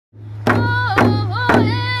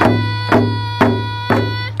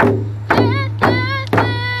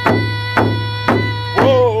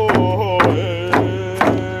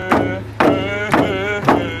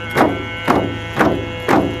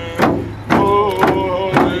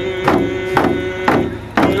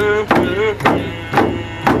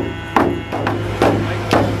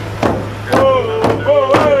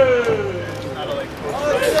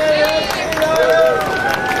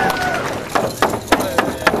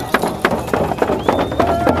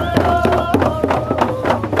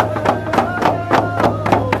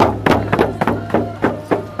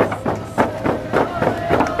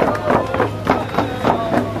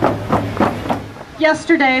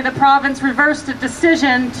yesterday, the province reversed a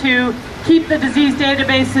decision to keep the disease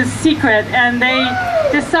databases secret, and they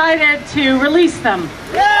decided to release them.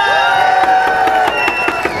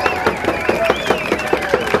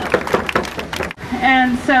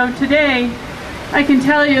 And so today, I can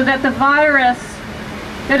tell you that the virus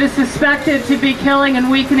that is suspected to be killing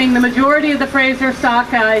and weakening the majority of the Fraser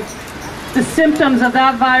sockeye, the symptoms of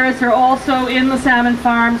that virus are also in the salmon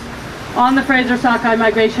farms on the Fraser sockeye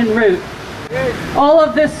migration route. All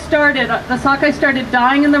of this started, the sockeye started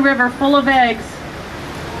dying in the river full of eggs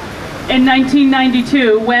in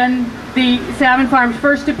 1992 when the salmon farms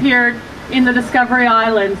first appeared in the Discovery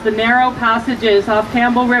Islands, the narrow passages off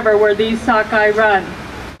Campbell River where these sockeye run.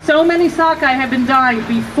 So many sockeye have been dying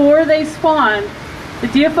before they spawned. The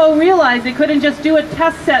DFO realized they couldn't just do a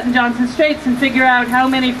test set in Johnson Straits and figure out how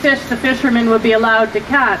many fish the fishermen would be allowed to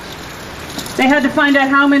catch. They had to find out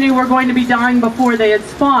how many were going to be dying before they had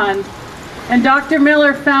spawned. And Dr.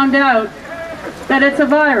 Miller found out that it's a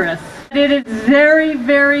virus. It is very,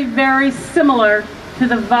 very, very similar to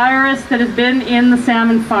the virus that has been in the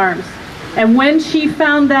salmon farms. And when she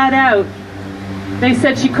found that out, they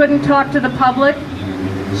said she couldn't talk to the public.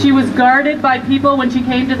 She was guarded by people when she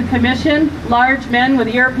came to the commission, large men with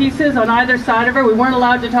earpieces on either side of her. We weren't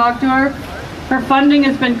allowed to talk to her. Her funding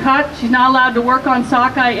has been cut. She's not allowed to work on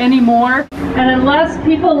sockeye anymore. And unless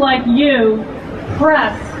people like you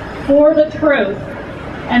press for the truth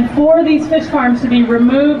and for these fish farms to be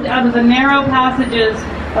removed out of the narrow passages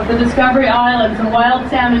of the Discovery Islands, the wild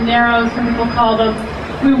salmon narrows, some people call them,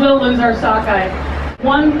 we will lose our sockeye.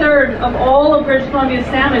 1/3 of all of British Columbia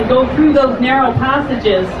salmon go through those narrow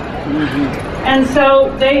passages. And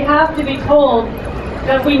so they have to be told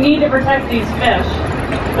that we need to protect these fish.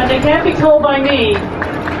 But they can't be told by me.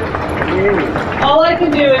 All I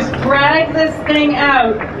can do is drag this thing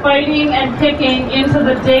out, fighting and kicking into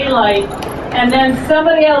the daylight, and then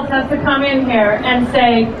somebody else has to come in here and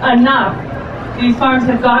say, enough. These farms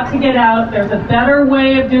have got to get out. There's a better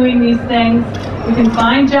way of doing these things. We can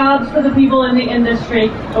find jobs for the people in the industry,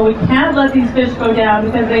 but we can't let these fish go down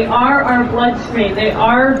because they are our bloodstream. They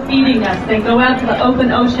are feeding us. They go out to the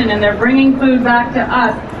open ocean and they're bringing food back to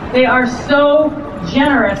us. They are so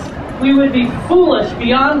generous. We would be foolish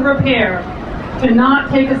beyond repair to not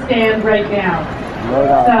take a stand right now.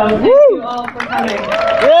 So thank you all for coming.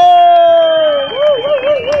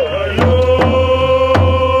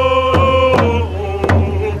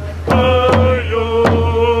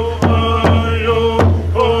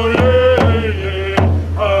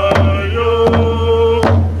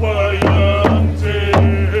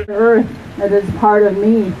 It is part of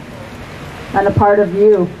me and a part of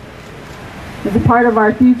you. It's a part of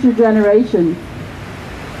our future generations.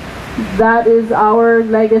 That is our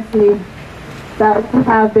legacy, that we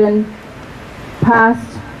have been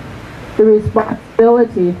passed the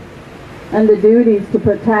responsibility and the duties to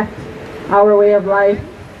protect our way of life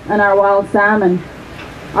and our wild salmon,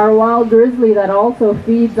 our wild grizzly that also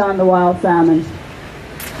feeds on the wild salmon.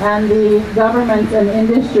 And the government and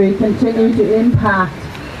industry continue to impact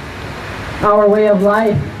our way of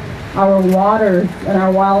life, our waters, and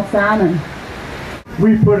our wild salmon.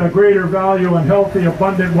 We put a greater value on healthy,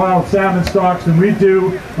 abundant wild salmon stocks than we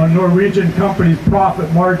do on Norwegian companies'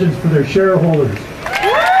 profit margins for their shareholders.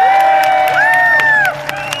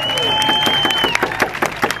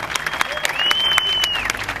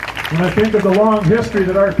 When I think of the long history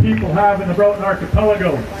that our people have in the Broughton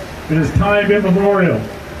Archipelago, it is time immemorial.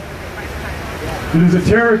 It is a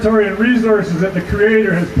territory and resources that the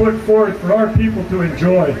Creator has put forth for our people to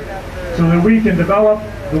enjoy, so that we can develop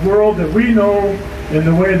the world that we know in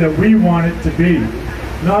the way that we want it to be,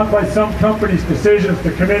 not by some company's decisions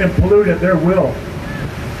to come in and pollute at their will.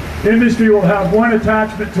 Industry will have one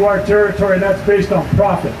attachment to our territory, and that's based on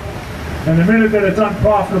profit. And the minute that it's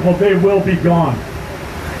unprofitable, they will be gone.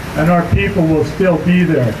 And our people will still be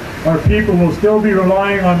there. Our people will still be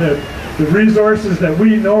relying on the resources that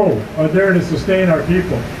we know are there to sustain our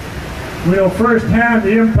people. We know firsthand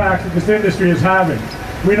the impacts that this industry is having.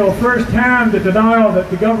 We know firsthand the denial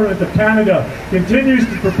that the government of Canada continues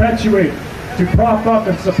to perpetuate to prop up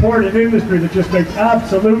and support an industry that just makes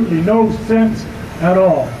absolutely no sense at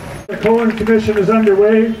all. The Cohen Commission is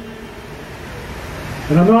underway,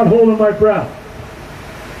 and I'm not holding my breath.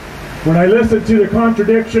 When I listen to the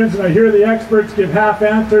contradictions and I hear the experts give half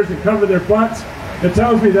answers and cover their butts, it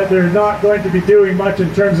tells me that they're not going to be doing much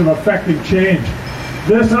in terms of affecting change.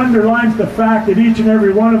 This underlines the fact that each and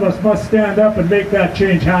every one of us must stand up and make that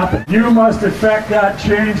change happen. You must affect that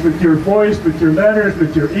change with your voice, with your letters,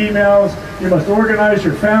 with your emails. You must organize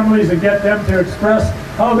your families and get them to express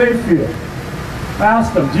how they feel.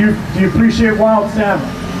 Ask them, do you appreciate wild salmon?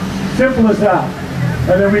 Simple as that.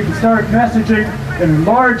 And then we can start messaging in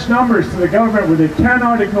large numbers to the government where they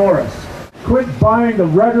cannot ignore us. Quit buying the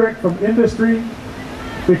rhetoric from industry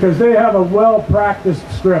because they have a well-practiced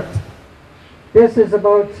script. This is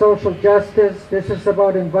about social justice. This is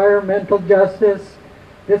about environmental justice.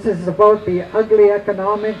 This is about the ugly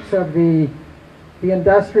economics of the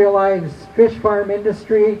industrialized fish farm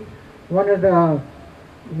industry, one of the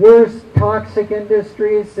worst toxic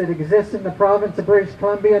industries that exists in the province of British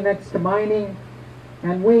Columbia next to mining.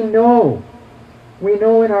 And we know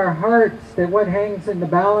in our hearts that what hangs in the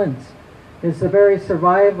balance is the very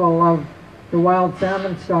survival of the wild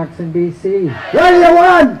salmon stocks in BC. What do you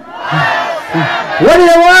want? What do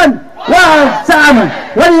you want? Wild salmon!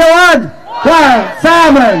 What do you want? Wild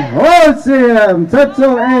salmon! Ocean!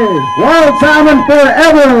 Wild salmon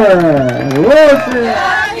forever!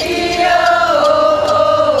 Ocean!